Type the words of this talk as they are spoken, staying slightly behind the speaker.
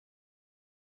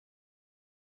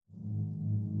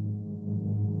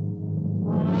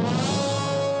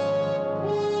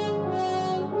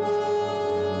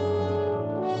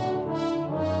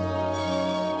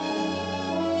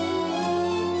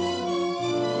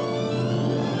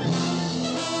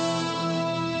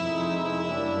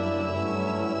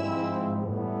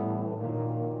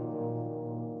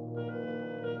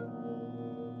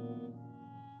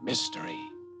Mystery,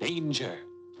 danger,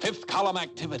 fifth column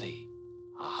activity.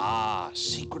 Aha,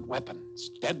 secret weapons,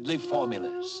 deadly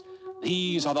formulas.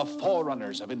 These are the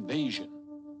forerunners of invasion.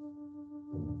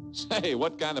 Say,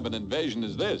 what kind of an invasion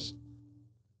is this?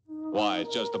 Why,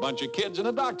 it's just a bunch of kids in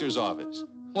a doctor's office.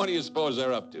 What do you suppose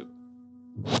they're up to?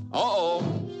 Uh-oh.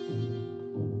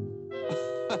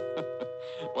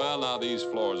 Well, now, these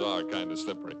floors are kind of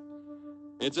slippery.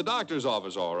 It's a doctor's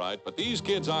office, all right, but these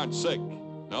kids aren't sick.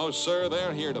 No, sir,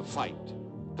 they're here to fight.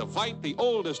 To fight the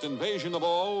oldest invasion of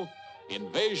all,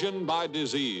 invasion by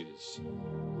disease.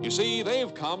 You see,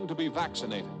 they've come to be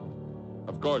vaccinated.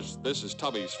 Of course, this is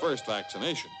Tubby's first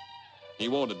vaccination. He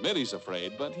won't admit he's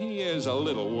afraid, but he is a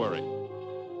little worried.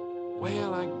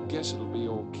 Well, I guess it'll be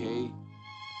okay.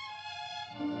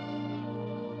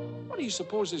 What do you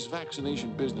suppose this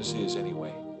vaccination business is,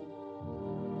 anyway?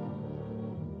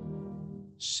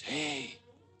 Say,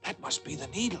 that must be the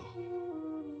needle.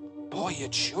 Boy,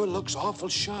 it sure looks awful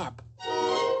sharp.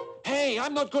 Hey,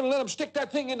 I'm not going to let him stick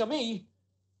that thing into me.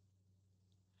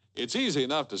 It's easy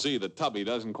enough to see that Tubby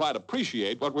doesn't quite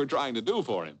appreciate what we're trying to do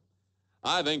for him.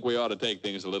 I think we ought to take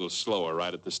things a little slower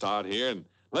right at the start here and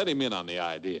let him in on the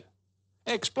idea.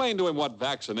 Explain to him what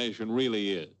vaccination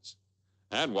really is.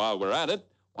 And while we're at it,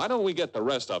 why don't we get the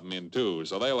rest of them in, too,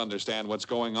 so they'll understand what's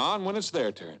going on when it's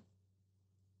their turn.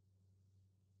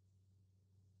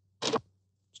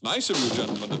 It's nice of you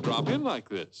gentlemen to drop in like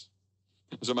this.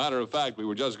 As a matter of fact, we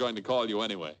were just going to call you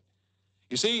anyway.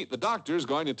 You see, the doctor's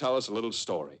going to tell us a little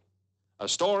story. A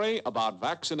story about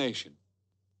vaccination.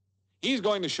 He's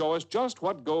going to show us just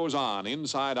what goes on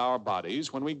inside our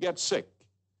bodies when we get sick,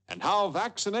 and how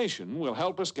vaccination will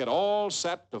help us get all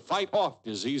set to fight off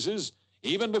diseases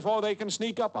even before they can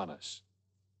sneak up on us.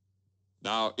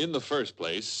 Now, in the first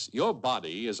place, your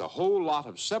body is a whole lot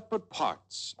of separate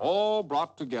parts, all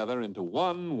brought together into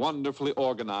one wonderfully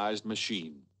organized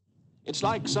machine. It's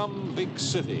like some big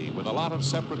city with a lot of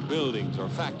separate buildings or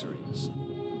factories.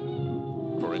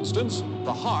 For instance,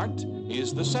 the heart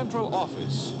is the central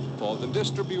office for the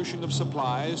distribution of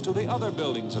supplies to the other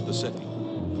buildings of the city.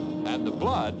 And the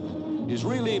blood is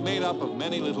really made up of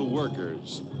many little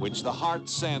workers, which the heart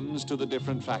sends to the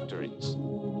different factories.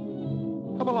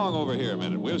 Come along over here a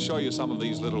minute. We'll show you some of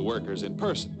these little workers in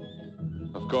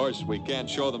person. Of course, we can't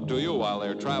show them to you while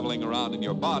they're traveling around in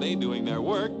your body doing their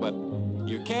work, but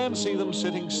you can see them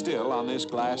sitting still on this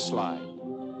glass slide.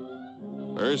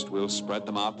 First, we'll spread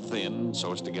them out thin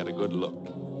so as to get a good look.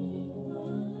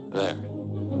 There.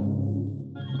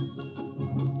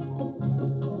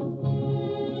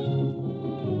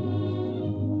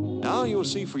 Now you'll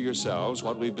see for yourselves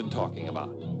what we've been talking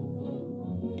about.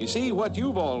 You see, what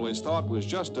you've always thought was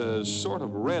just a sort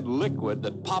of red liquid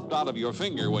that popped out of your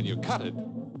finger when you cut it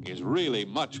is really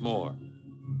much more.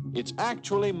 It's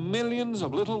actually millions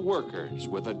of little workers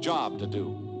with a job to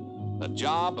do. The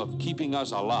job of keeping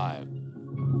us alive.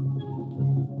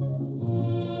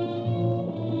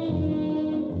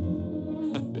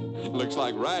 Looks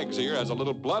like Rags here has a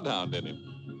little bloodhound in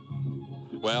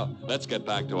him. Well, let's get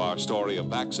back to our story of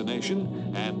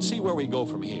vaccination and see where we go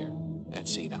from here.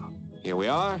 Let's see now. Here we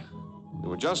are. We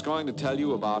were just going to tell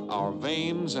you about our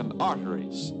veins and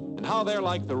arteries and how they're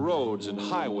like the roads and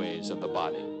highways of the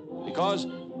body, because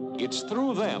it's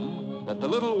through them that the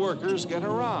little workers get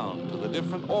around to the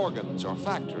different organs or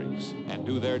factories and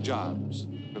do their jobs.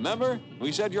 Remember,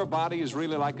 we said your body is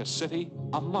really like a city,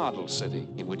 a model city,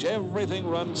 in which everything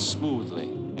runs smoothly,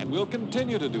 and will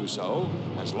continue to do so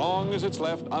as long as it's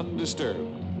left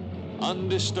undisturbed.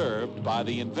 Undisturbed by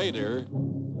the invader,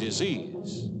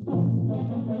 disease.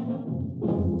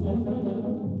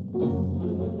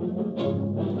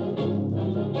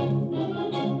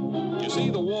 You see,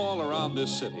 the wall around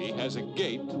this city has a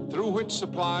gate through which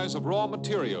supplies of raw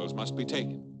materials must be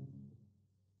taken.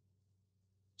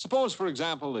 Suppose, for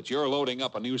example, that you're loading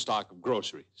up a new stock of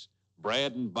groceries.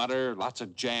 Bread and butter, lots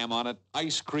of jam on it,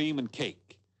 ice cream and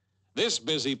cake. This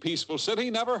busy, peaceful city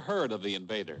never heard of the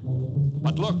invader.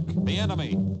 But look, the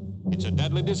enemy. It's a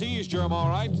deadly disease germ, all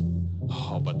right.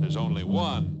 Oh, but there's only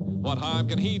one. What harm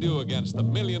can he do against the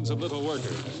millions of little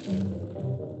workers?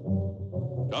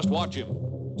 Just watch him.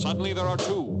 Suddenly there are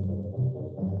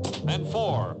 2, then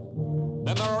 4,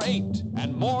 then there are 8,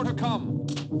 and more to come.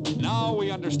 Now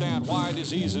we understand why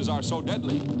diseases are so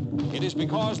deadly. It is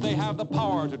because they have the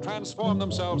power to transform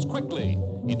themselves quickly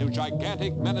into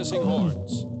gigantic, menacing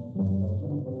hordes.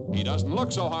 He doesn't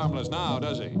look so harmless now,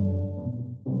 does he?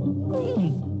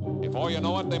 Before you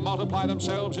know it, they multiply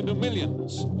themselves into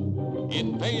millions.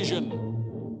 Invasion.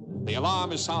 The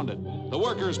alarm is sounded. The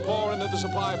workers pour into the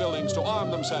supply buildings to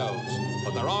arm themselves,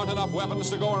 but there aren't enough weapons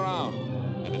to go around,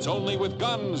 and it's only with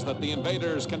guns that the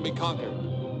invaders can be conquered.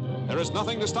 There is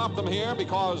nothing to stop them here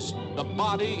because the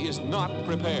body is not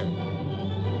prepared.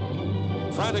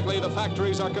 Frantically, the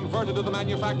factories are converted to the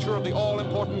manufacture of the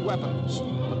all-important weapons,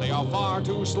 but they are far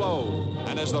too slow.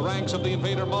 And as the ranks of the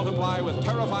invader multiply with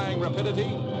terrifying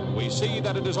rapidity, we see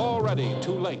that it is already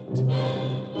too late.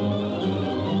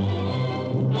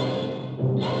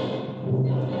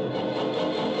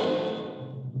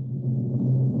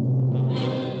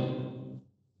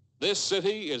 This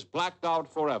city is blacked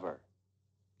out forever,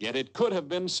 yet it could have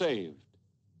been saved.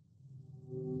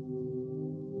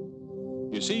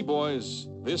 You see, boys,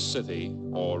 this city,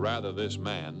 or rather this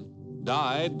man,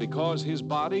 died because his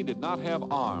body did not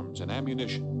have arms and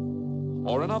ammunition,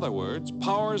 or in other words,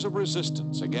 powers of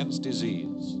resistance against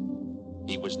disease.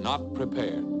 He was not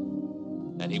prepared.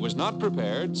 And he was not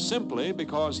prepared simply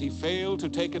because he failed to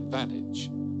take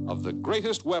advantage of the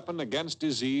greatest weapon against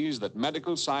disease that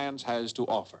medical science has to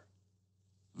offer: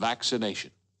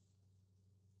 vaccination.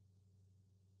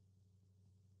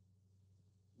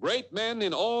 Great men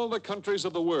in all the countries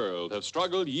of the world have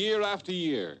struggled year after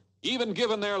year, even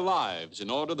given their lives in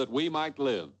order that we might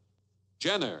live.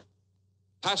 Jenner,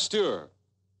 Pasteur,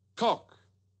 Koch,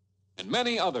 and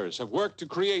many others have worked to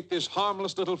create this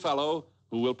harmless little fellow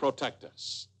who will protect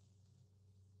us.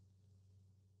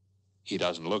 He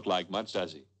doesn't look like much,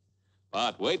 does he?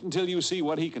 But wait until you see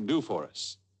what he can do for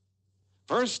us.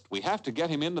 First, we have to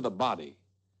get him into the body,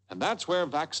 and that's where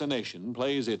vaccination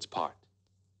plays its part.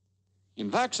 In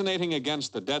vaccinating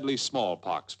against the deadly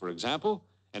smallpox, for example,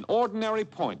 an ordinary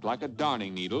point like a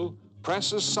darning needle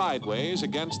presses sideways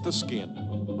against the skin,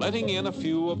 letting in a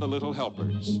few of the little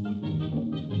helpers.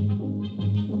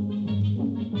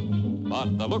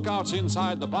 But the lookouts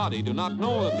inside the body do not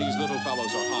know that these little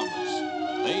fellows are harmless.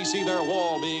 They see their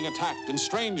wall being attacked and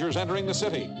strangers entering the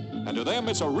city, and to them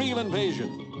it's a real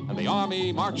invasion, and the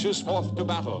army marches forth to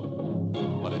battle.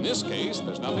 But in this case,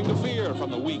 there's nothing to fear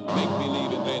from the weak,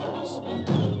 make-believe invaders.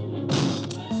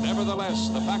 Nevertheless,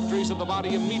 the factories of the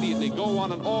body immediately go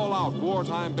on an all-out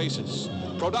wartime basis.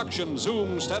 Production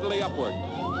zooms steadily upward.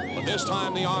 But this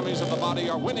time, the armies of the body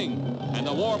are winning, and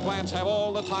the war plants have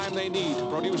all the time they need to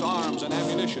produce arms and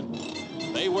ammunition.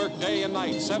 They work day and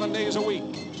night, 7 days a week,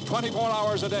 24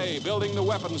 hours a day, building the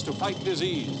weapons to fight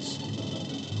disease.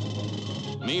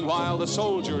 Meanwhile, the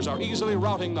soldiers are easily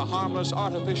routing the harmless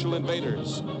artificial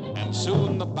invaders, and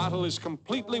soon the battle is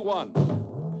completely won.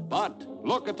 But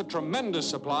look at the tremendous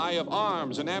supply of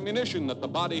arms and ammunition that the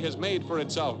body has made for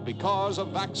itself because of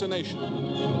vaccination.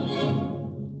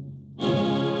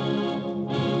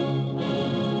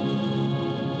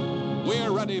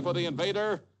 We're ready for the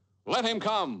invader. Let him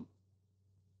come.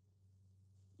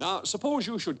 Now, suppose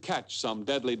you should catch some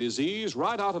deadly disease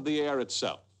right out of the air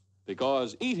itself,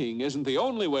 because eating isn't the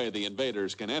only way the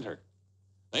invaders can enter.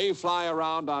 They fly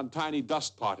around on tiny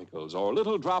dust particles or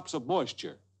little drops of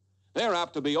moisture. They're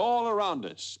apt to be all around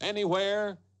us,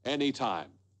 anywhere, anytime.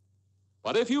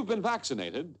 But if you've been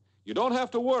vaccinated, you don't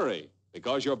have to worry,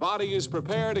 because your body is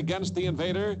prepared against the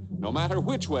invader no matter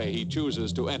which way he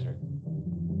chooses to enter.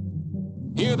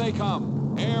 Here they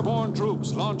come, airborne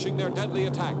troops launching their deadly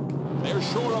attack. They're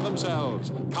sure of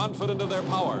themselves, confident of their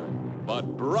power.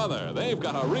 But, brother, they've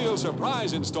got a real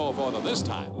surprise in store for them this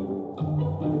time.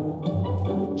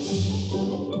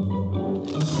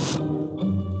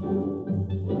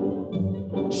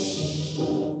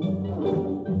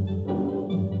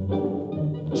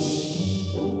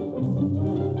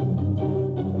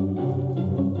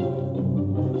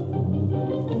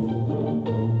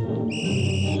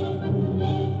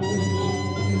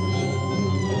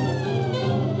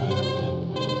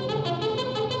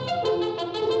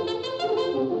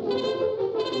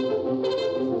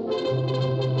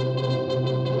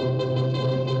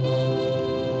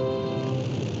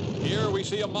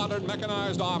 A modern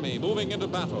mechanized army moving into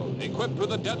battle, equipped with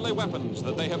the deadly weapons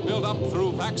that they have built up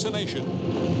through vaccination.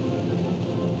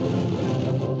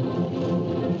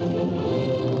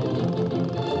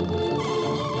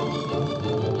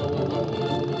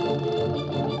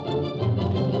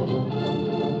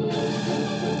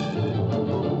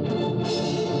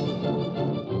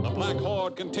 The Black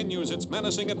Horde continues its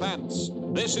menacing advance.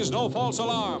 This is no false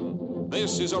alarm.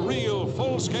 This is a real,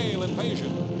 full-scale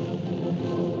invasion.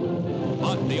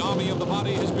 But the army of the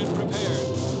body has been prepared.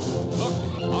 Look,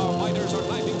 our fighters are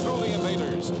knifing through the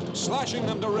invaders, slashing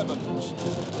them to ribbons.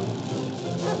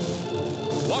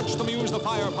 Watch them use the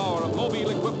firepower of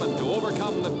mobile equipment to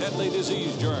overcome the deadly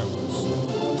disease germs.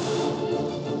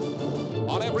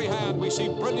 On every hand, we see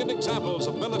brilliant examples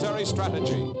of military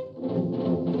strategy.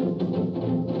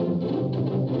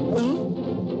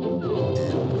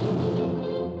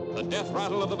 The death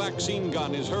rattle of the vaccine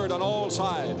gun is heard on all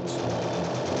sides.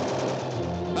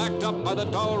 backed up by the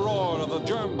dull roar of the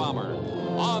germ bomber.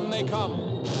 On they come.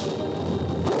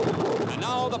 And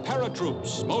now the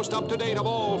paratroops, most up-to-date of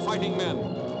all fighting men.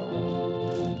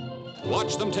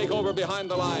 Watch them take over behind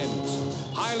the lines,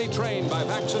 highly trained by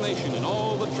vaccination in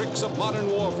all the tricks of modern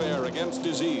warfare against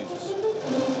disease.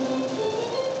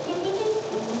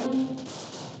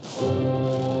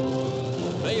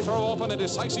 They throw open a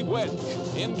decisive wedge,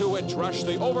 into which rush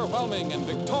the overwhelming and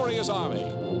victorious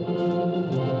army.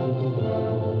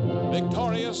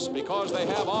 Victorious because they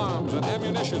have arms and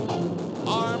ammunition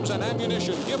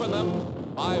given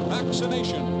them by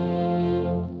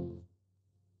vaccination.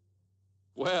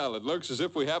 Well, it looks as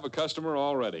if we have a customer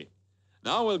already.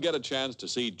 Now we'll get a chance to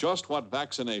see just what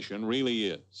vaccination really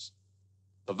is.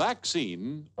 The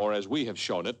vaccine, or as we have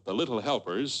shown it, the little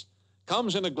helpers,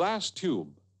 comes in a glass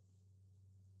tube.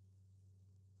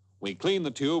 We clean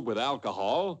the tube with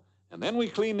alcohol, and then we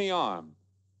clean the arm.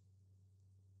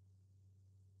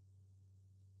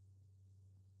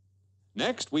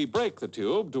 Next, we break the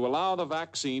tube to allow the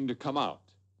vaccine to come out.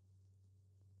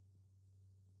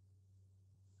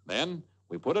 Then,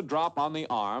 we put a drop on the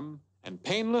arm and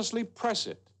painlessly press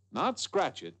it, not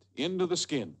scratch it, into the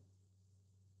skin.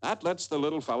 That lets the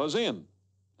little fellas in,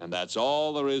 and that's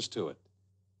all there is to it.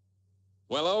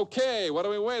 Well, okay, what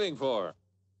are we waiting for?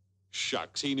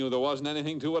 Shucks, he knew there wasn't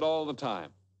anything to it all the time.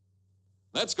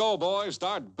 Let's go, boys,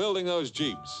 start building those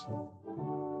Jeeps.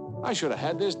 I should have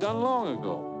had this done long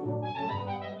ago.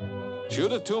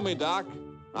 Shoot it to me, Doc.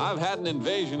 I've had an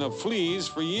invasion of fleas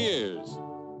for years.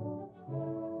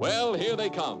 Well, here they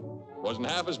come. Wasn't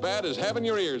half as bad as having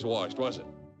your ears washed, was it?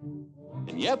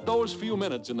 And yet those few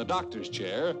minutes in the doctor's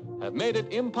chair have made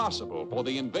it impossible for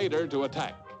the invader to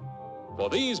attack. For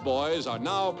these boys are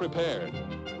now prepared.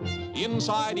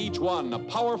 Inside each one, a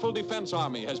powerful defense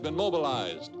army has been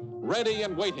mobilized, ready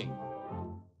and waiting.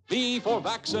 V for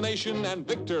vaccination and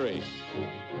victory.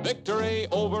 Victory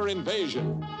over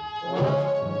invasion.